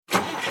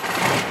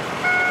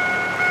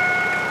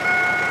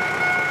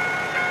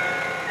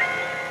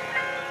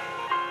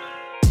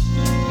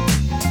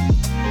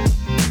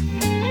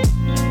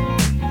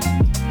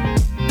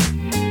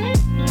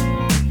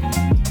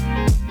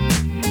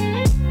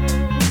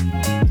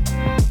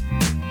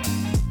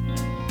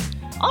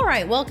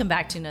right, welcome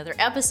back to another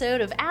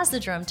episode of As the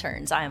Drum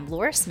Turns. I am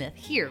Lora Smith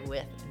here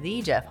with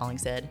the Jeff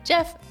Hollingshead.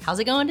 Jeff, how's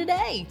it going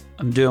today?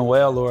 I'm doing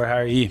well, Lora. How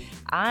are you?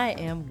 I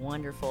am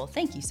wonderful.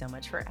 Thank you so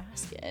much for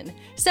asking.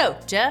 So,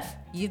 Jeff,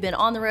 you've been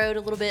on the road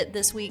a little bit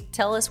this week.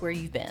 Tell us where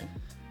you've been.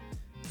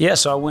 Yeah,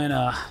 so I went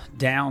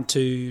down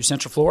to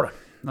Central Florida.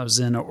 I was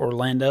in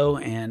Orlando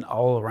and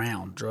all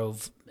around.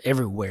 Drove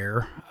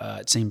everywhere,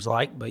 it seems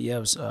like. But yeah,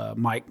 it was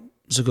Mike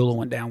Zagula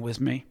went down with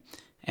me.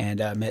 And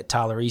met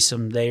Tyler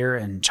Easom there,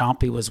 and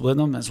Chompy was with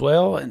them as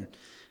well, and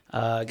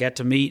got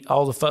to meet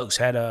all the folks.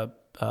 Had a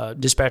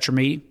dispatcher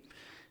meeting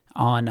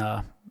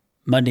on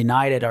Monday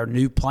night at our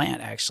new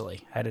plant,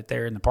 actually. Had it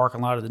there in the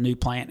parking lot of the new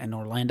plant in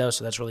Orlando,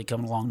 so that's really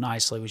coming along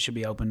nicely. We should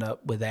be opened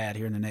up with that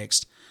here in the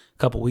next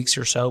couple weeks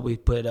or so. We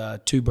put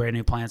two brand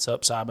new plants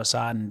up side by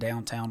side in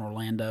downtown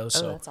Orlando.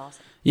 So that's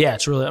awesome. Yeah,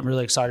 I'm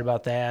really excited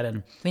about that.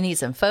 And we need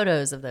some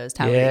photos of those.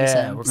 Tyler yeah,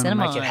 Easom. we're going to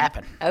make it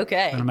happen.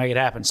 Okay. We're going to make it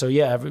happen. So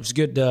yeah, it was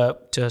good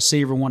to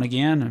see everyone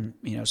again,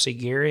 and see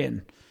Gary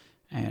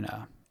and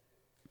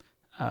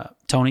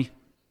Tony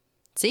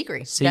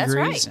Seagrees. That's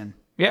right. And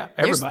yeah,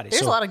 everybody.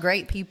 There's a lot of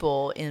great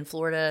people in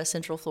Florida,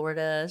 Central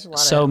Florida. There's a lot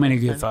so many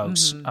good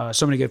folks.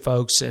 So many good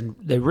folks, and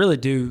they really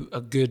do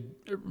a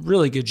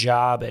really good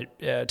job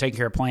at taking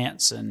care of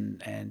plants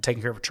and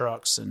taking care of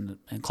trucks and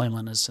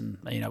cleanliness, and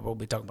we'll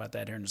be talking about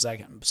that here in a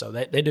second. So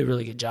they do a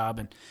really good job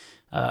and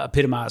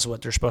epitomize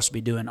what they're supposed to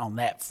be doing on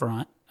that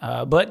front.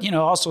 But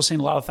also seen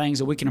a lot of things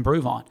that we can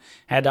improve on.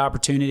 Had the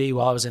opportunity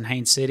while I was in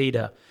Haines City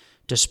to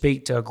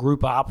speak to a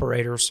group of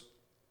operators,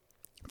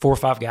 4 or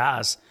 5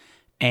 guys,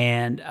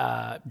 and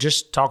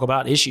just talk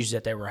about issues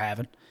that they were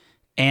having.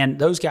 And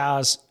those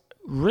guys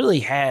really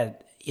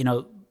had,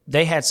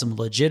 they had some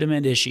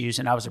legitimate issues,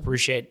 and I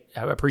appreciated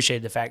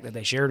the fact that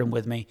they shared them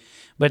with me.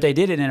 But they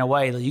did it in a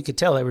way that you could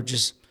tell they were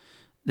just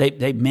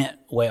they meant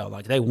well,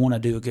 like they want to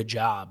do a good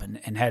job,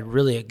 and had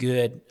really a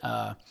good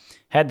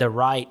had the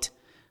right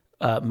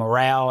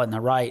morale and the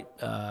right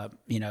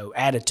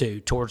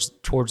attitude towards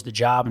the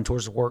job and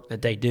towards the work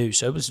that they do.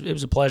 So it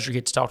was a pleasure to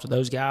get to talk to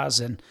those guys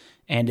and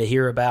to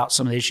hear about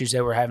some of the issues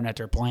they were having at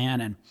their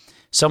plant. And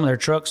some of their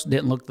trucks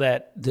didn't look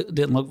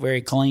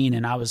very clean,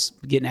 and I was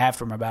getting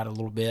after them about it a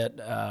little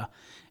bit.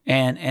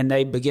 And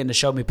they began to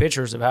show me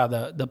pictures of how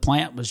the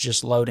plant was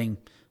just loading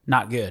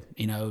not good,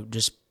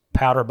 just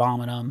powder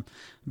bombing them,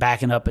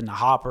 backing up in the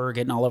hopper,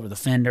 getting all over the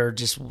fender,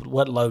 just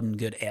wasn't loading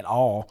good at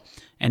all.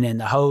 And then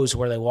the hose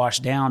where they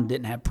washed down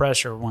didn't have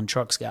pressure when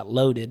trucks got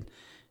loaded,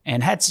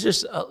 and had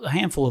just a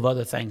handful of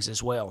other things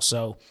as well.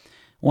 So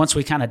once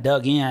we kind of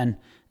dug in,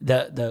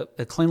 the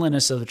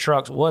cleanliness of the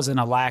trucks wasn't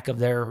a lack of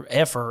their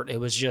effort. It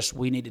was just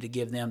we needed to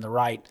give them the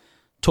right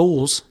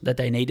tools that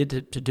they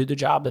needed to do the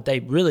job that they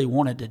really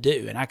wanted to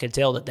do. And I could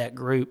tell that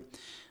group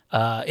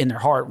in their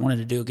heart wanted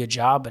to do a good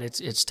job, but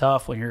it's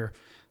tough when you're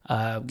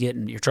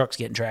getting your truck's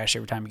getting trashed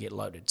every time you get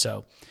loaded.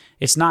 So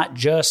it's not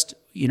just,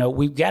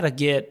 we've got to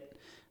get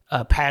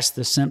past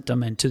the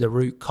symptom and to the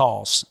root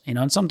cause.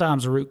 And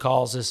sometimes the root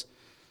cause is,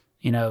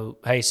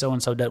 hey,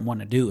 so-and-so doesn't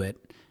want to do it.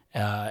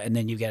 And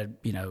then you've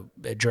got to,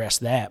 address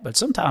that. But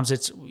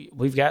sometimes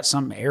we've got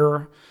some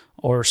error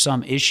or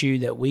some issue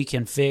that we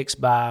can fix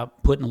by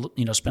putting,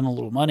 spending a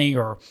little money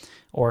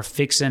or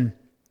fixing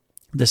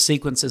the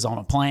sequences on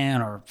a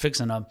plan or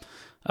fixing a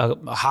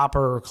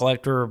hopper or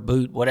collector or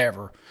boot,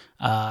 whatever,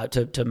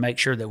 to make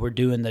sure that we're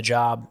doing the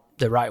job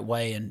the right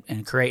way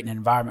and create an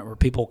environment where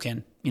people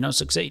can,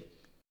 succeed.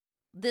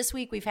 This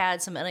week we've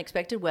had some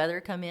unexpected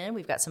weather come in.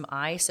 We've got some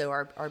ice, so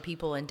our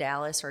people in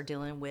Dallas are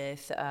dealing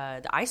with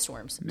the ice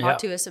storms. Talk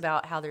to us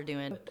about how they're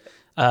doing.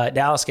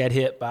 Dallas got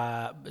hit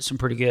by some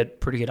pretty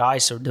good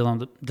ice, so dealing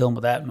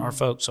with that in our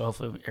folks. So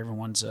hopefully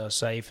everyone's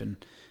safe and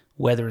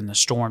weathering the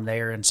storm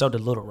there. And so did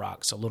Little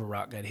Rock. So Little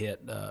Rock got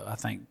hit, I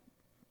think,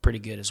 pretty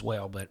good as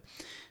well. But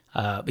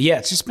yeah,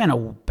 it's just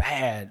been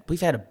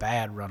we've had a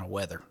bad run of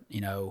weather.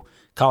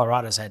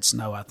 Colorado's had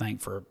snow, I think,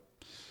 for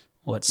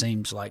what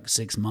seems like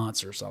 6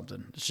 months or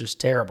something. It's just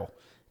terrible.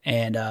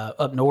 And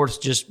up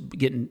north, just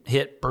getting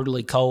hit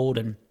brutally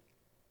cold,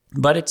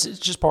 but it's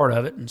just part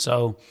of it. And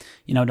so,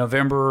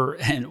 November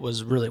and it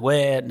was really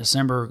wet. In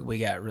December we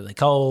got really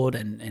cold,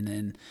 and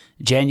then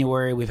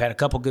January we've had a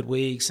couple good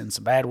weeks and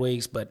some bad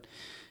weeks. But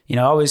I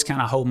always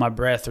kind of hold my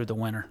breath through the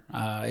winter.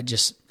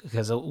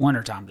 Because the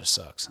wintertime just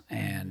sucks,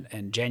 and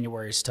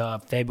January is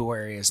tough.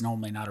 February is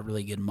normally not a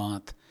really good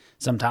month.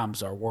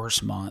 Sometimes our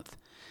worst month.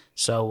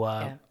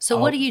 So, So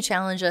what do you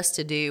challenge us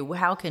to do?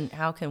 How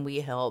can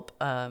we help?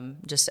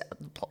 Just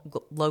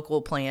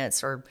local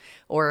plants or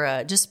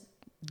just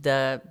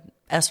the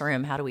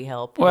SRM. How do we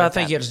help? Well, I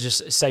think you have to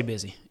just stay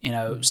busy.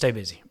 Stay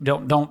busy.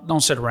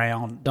 Don't sit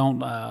around. Don't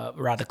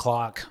ride the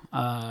clock.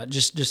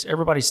 Just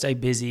everybody stay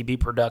busy. Be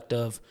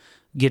productive.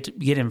 Get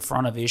in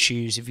front of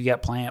issues. If you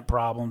got plant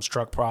problems,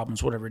 truck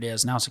problems, whatever it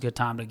is, now's a good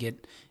time to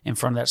get in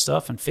front of that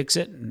stuff and fix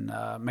it, and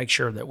make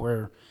sure that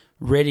we're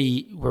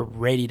ready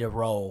to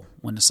roll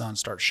when the sun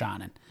starts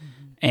shining.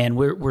 Mm-hmm. And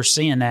we're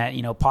seeing that,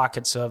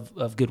 pockets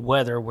of good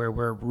weather where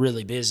we're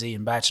really busy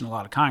and batching a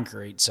lot of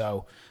concrete.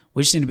 So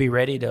we just need to be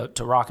ready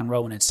to rock and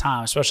roll when it's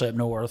time, especially up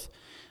north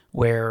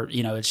where,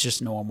 it's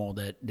just normal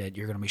that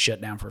you're going to be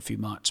shut down for a few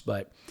months.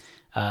 But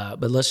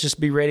let's just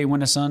be ready when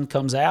the sun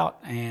comes out,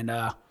 and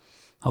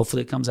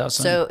hopefully it comes out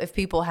soon. So if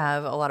people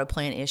have a lot of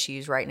plant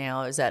issues right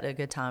now, is that a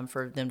good time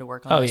for them to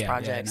work on those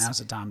projects? Yeah, now's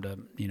the time to,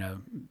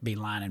 be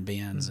lining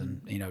bins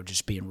and,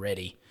 just being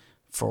ready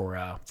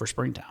for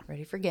springtime.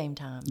 Ready for game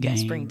time.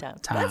 Springtime.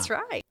 That's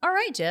right. All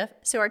right, Jeff.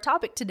 So our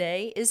topic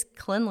today is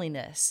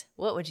cleanliness.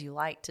 What would you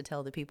like to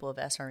tell the people of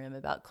SRM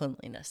about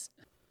cleanliness?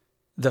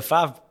 The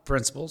 5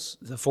 principles.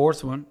 The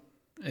 4th one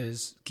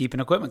is keeping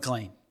equipment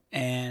clean.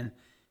 And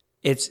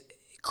it's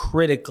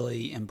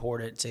critically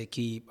important to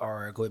keep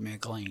our equipment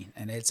clean.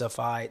 And it's a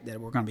fight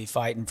that we're going to be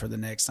fighting for the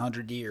next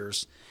 100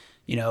 years.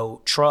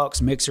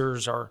 Trucks,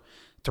 mixers are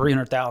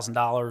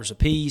 $300,000 a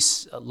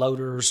piece.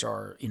 Loaders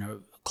are,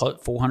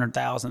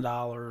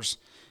 $400,000.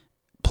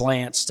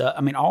 Plant stuff.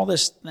 I mean, all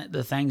this,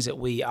 the things that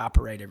we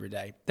operate every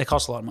day, they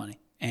cost a lot of money.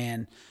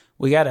 And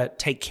we got to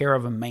take care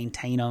of them,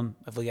 maintain them.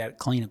 If we got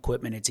clean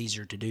equipment, it's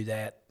easier to do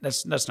that.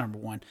 That's number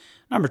 1.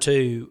 Number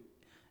 2,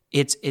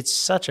 it's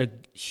such a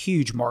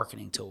huge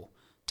marketing tool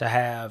to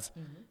have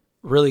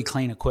really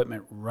clean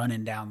equipment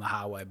running down the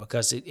highway,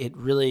 because it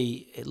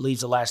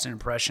leaves a lasting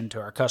impression to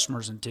our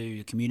customers and to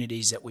the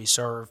communities that we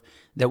serve,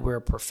 that we're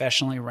a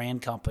professionally ran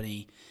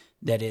company,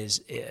 that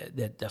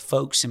the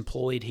folks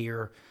employed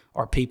here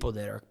are people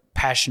that are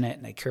passionate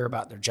and they care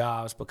about their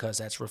jobs, because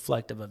that's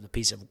reflective of the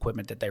piece of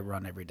equipment that they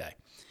run every day.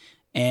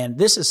 And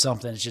this is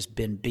something that's just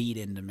been beat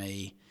into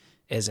me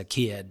as a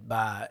kid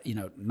by,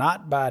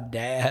 not by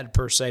dad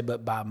per se,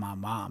 but by my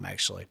mom,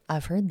 actually.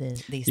 I've heard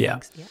these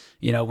things.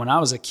 Yeah. When I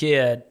was a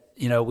kid,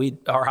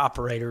 our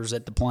operators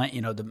at the plant,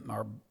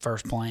 our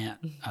first plant,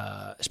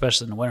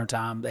 especially in the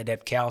wintertime, they'd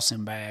have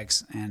calcium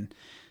bags, and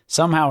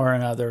somehow or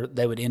another,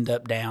 they would end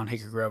up down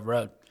Hickory Grove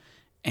Road.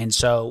 And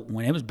so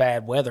when it was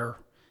bad weather,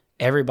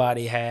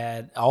 everybody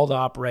had, all the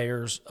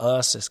operators,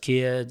 us as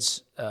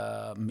kids,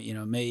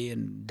 me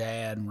and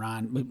Dad and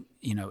Ryan,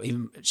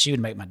 even she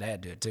would make my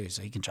dad do it too,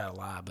 so he can try to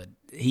lie, but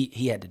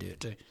he had to do it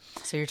too.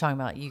 So you're talking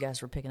about you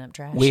guys were picking up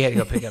trash? We had to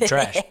go pick up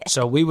trash.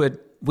 So we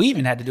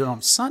even had to do it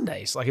on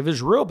Sundays. Like if it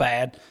was real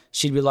bad,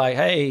 she'd be like,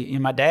 hey,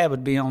 my dad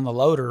would be on the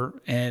loader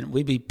and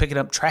we'd be picking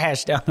up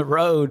trash down the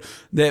road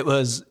that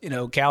was,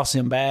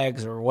 calcium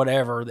bags or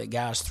whatever that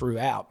guys threw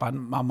out.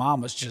 My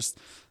mom was just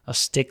a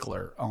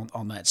stickler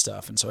on that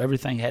stuff. And so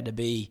everything had to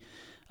be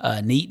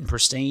neat and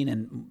pristine,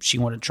 and she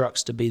wanted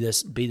trucks to be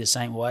the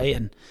same way.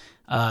 And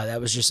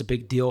that was just a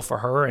big deal for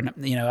her. And,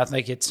 I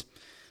think it's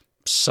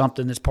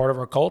something that's part of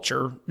our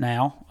culture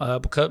now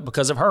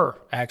because of her,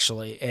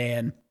 actually.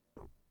 And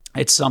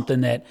it's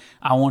something that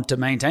I want to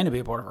maintain to be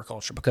a part of our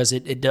culture, because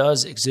it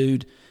does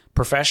exude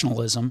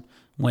professionalism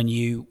when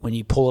you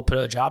pull up at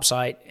a job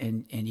site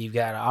and you've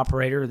got an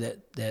operator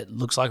that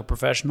looks like a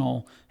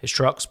professional. His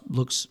trucks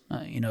looks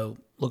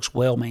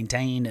well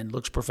maintained and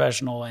looks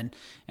professional, and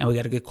we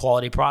got a good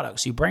quality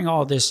product. So you bring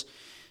all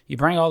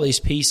these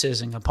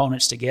pieces and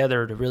components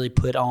together to really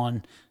put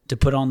on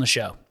the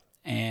show.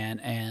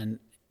 And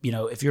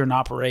if you're in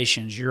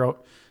operations,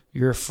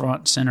 you're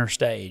front center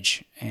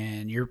stage,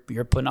 and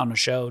you're putting on a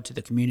show to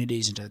the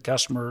communities and to the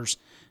customers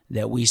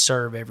that we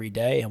serve every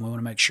day. And we want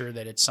to make sure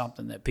that it's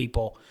something that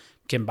people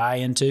can buy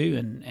into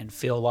and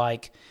feel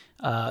like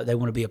they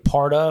want to be a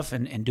part of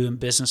and doing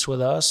business with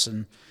us,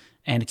 and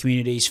the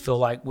communities feel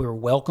like we're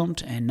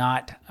welcomed and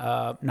not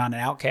an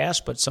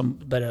outcast, but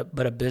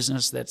a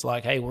business that's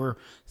like, hey, we're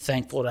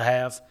thankful to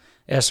have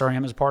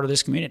SRM as part of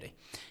this community.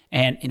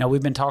 And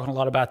we've been talking a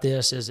lot about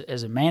this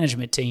as a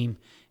management team,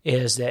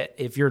 is that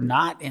if you're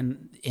not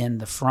in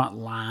the front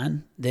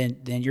line, then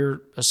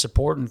you're a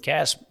supporting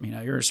cast.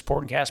 You're a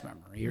supporting cast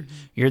member.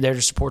 You're there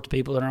to support the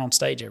people that are on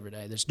stage every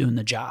day that's doing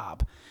the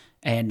job.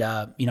 And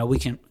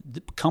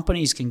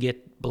companies can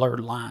get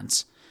blurred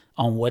lines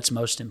on what's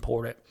most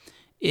important.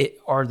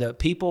 Are the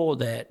people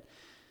that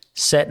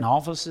sit in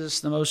offices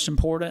the most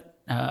important,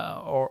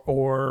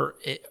 or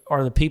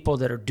are the people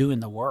that are doing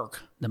the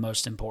work the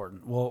most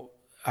important? Well,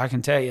 I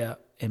can tell you,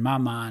 in my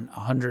mind,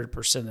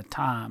 100% of the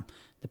time,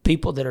 the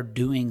people that are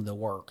doing the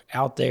work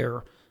out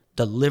there,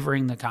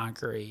 delivering the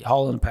concrete,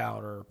 hauling the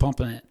powder,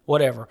 pumping it,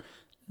 whatever,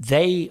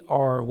 they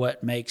are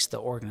what makes the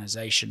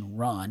organization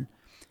run.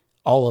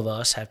 All of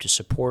us have to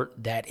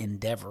support that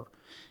endeavor.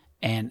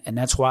 And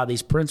that's why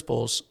these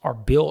principles are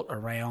built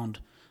around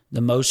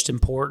the most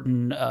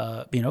important,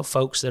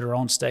 folks that are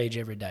on stage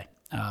every day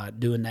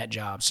doing that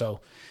job. So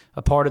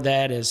a part of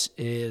that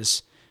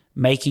is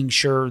making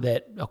sure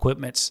that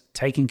equipment's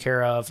taken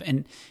care of.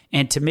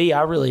 And to me,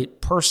 I really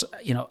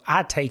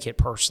I take it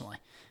personally.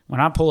 When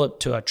I pull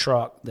up to a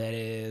truck that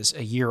is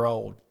a year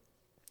old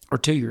or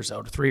 2 years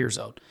old or 3 years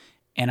old,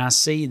 and I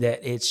see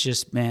that it's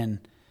just been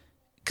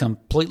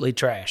completely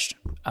trashed,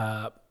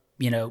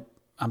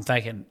 I'm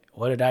thinking,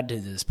 what did I do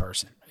to this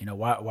person?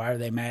 Why are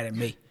they mad at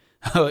me?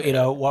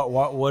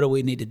 What do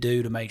we need to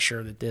do to make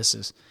sure that this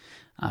is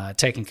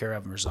taken care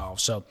of and resolved?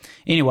 So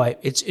anyway,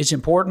 it's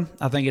important.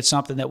 I think it's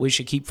something that we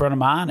should keep front of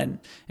mind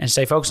and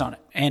stay focused on it.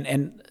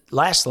 And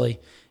lastly,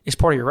 it's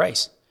part of your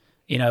race.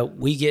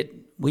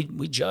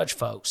 We judge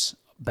folks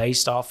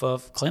based off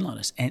of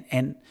cleanliness.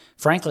 And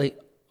frankly,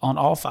 on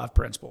all 5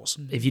 principles.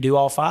 If you do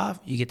all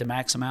 5, you get the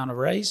max amount of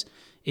raise.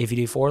 If you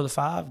do 4 of the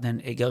 5,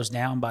 then it goes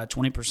down by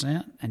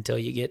 20% until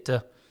you get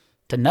to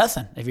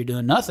nothing. If you're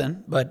doing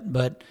nothing,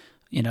 but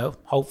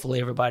hopefully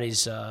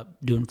everybody's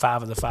doing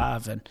 5 of the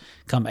 5, and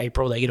come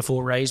April they get a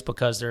full raise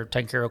because they're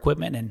taking care of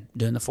equipment and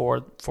doing the four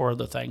of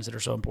the things that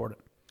are so important.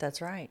 That's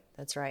right.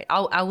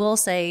 I will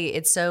say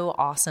it's so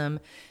awesome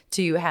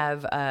to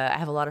have. I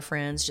have a lot of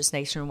friends just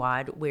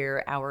nationwide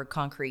where our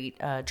concrete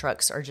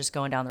trucks are just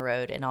going down the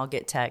road, and I'll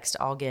get text,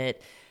 I'll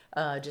get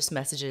just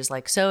messages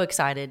like, so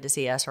excited to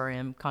see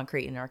SRM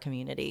concrete in our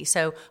community.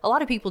 So a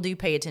lot of people do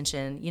pay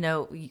attention.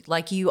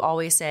 Like you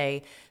always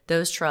say,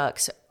 those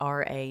trucks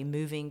are a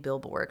moving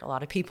billboard. A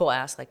lot of people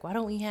ask, like, why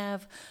don't we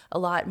have a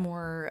lot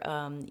more,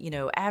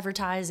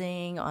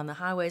 advertising on the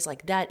highways?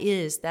 Like that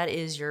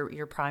is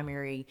your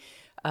primary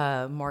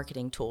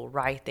marketing tool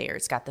right there.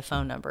 It's got the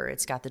phone number,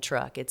 it's got the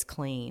truck, it's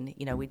clean.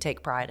 We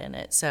take pride in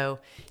it. So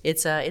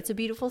it's a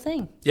beautiful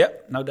thing.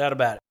 Yep, no doubt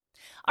about it.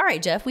 All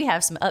right, Jeff, we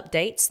have some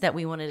updates that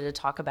we wanted to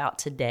talk about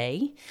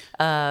today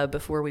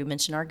before we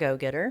mention our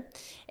go-getter.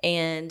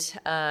 And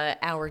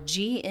our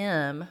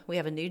GM, we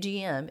have a new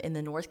GM in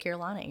the North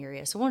Carolina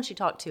area. So why don't you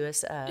talk to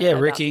us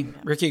about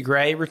Ricky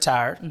Gray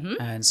retired.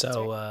 And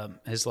so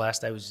his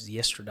last day was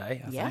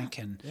yesterday, I think.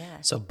 And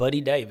so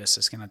Buddy Davis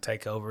is going to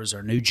take over as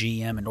our new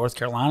GM in North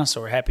Carolina. So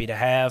we're happy to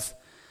have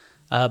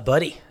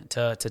Buddy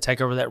to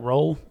take over that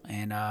role.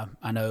 And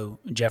I know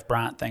Jeff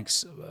Bryant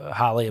thinks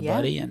highly of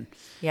Buddy. And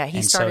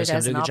he started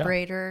as an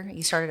operator.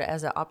 He started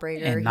as an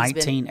operator in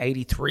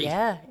 1983.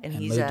 And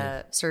he's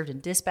served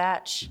in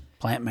dispatch,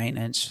 plant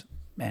maintenance,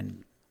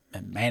 and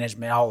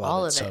management,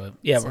 all of it. So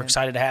we're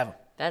excited to have him.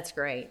 That's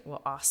great.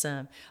 Well,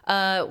 awesome.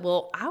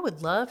 Well, I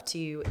would love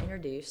to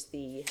introduce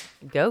the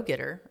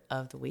go-getter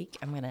of the week.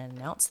 I'm going to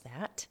announce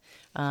that.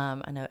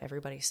 I know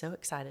everybody's so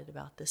excited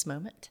about this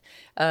moment.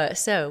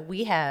 So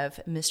we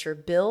have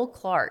Mr. Bill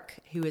Clark,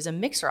 who is a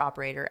mixer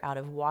operator out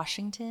of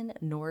Washington,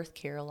 North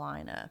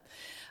Carolina.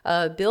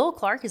 Bill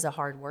Clark is a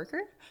hard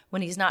worker.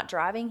 When he's not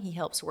driving, he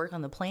helps work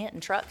on the plant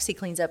and trucks. He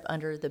cleans up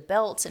under the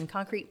belts and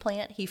concrete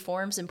plant. He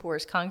forms and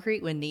pours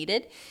concrete when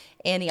needed,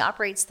 and he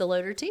operates the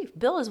loader too.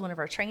 Bill is one of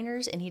our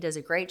trainers, and he does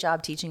a great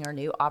job teaching our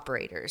new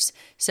operators.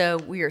 So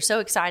we are so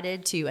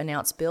excited to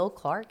announce Bill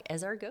Clark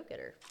as our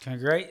go-getter.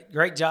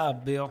 Great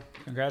job, Bill.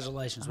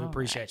 Congratulations. We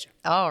appreciate you.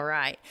 All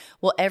right.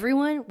 Well,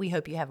 everyone, we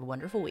hope you have a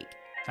wonderful week.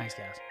 Thanks,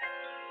 guys.